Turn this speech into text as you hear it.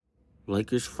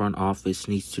Lakers front office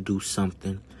needs to do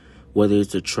something. Whether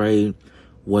it's a trade,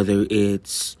 whether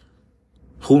it's,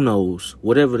 who knows,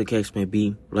 whatever the case may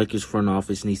be, Lakers front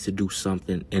office needs to do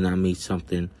something, and I mean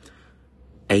something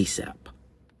ASAP.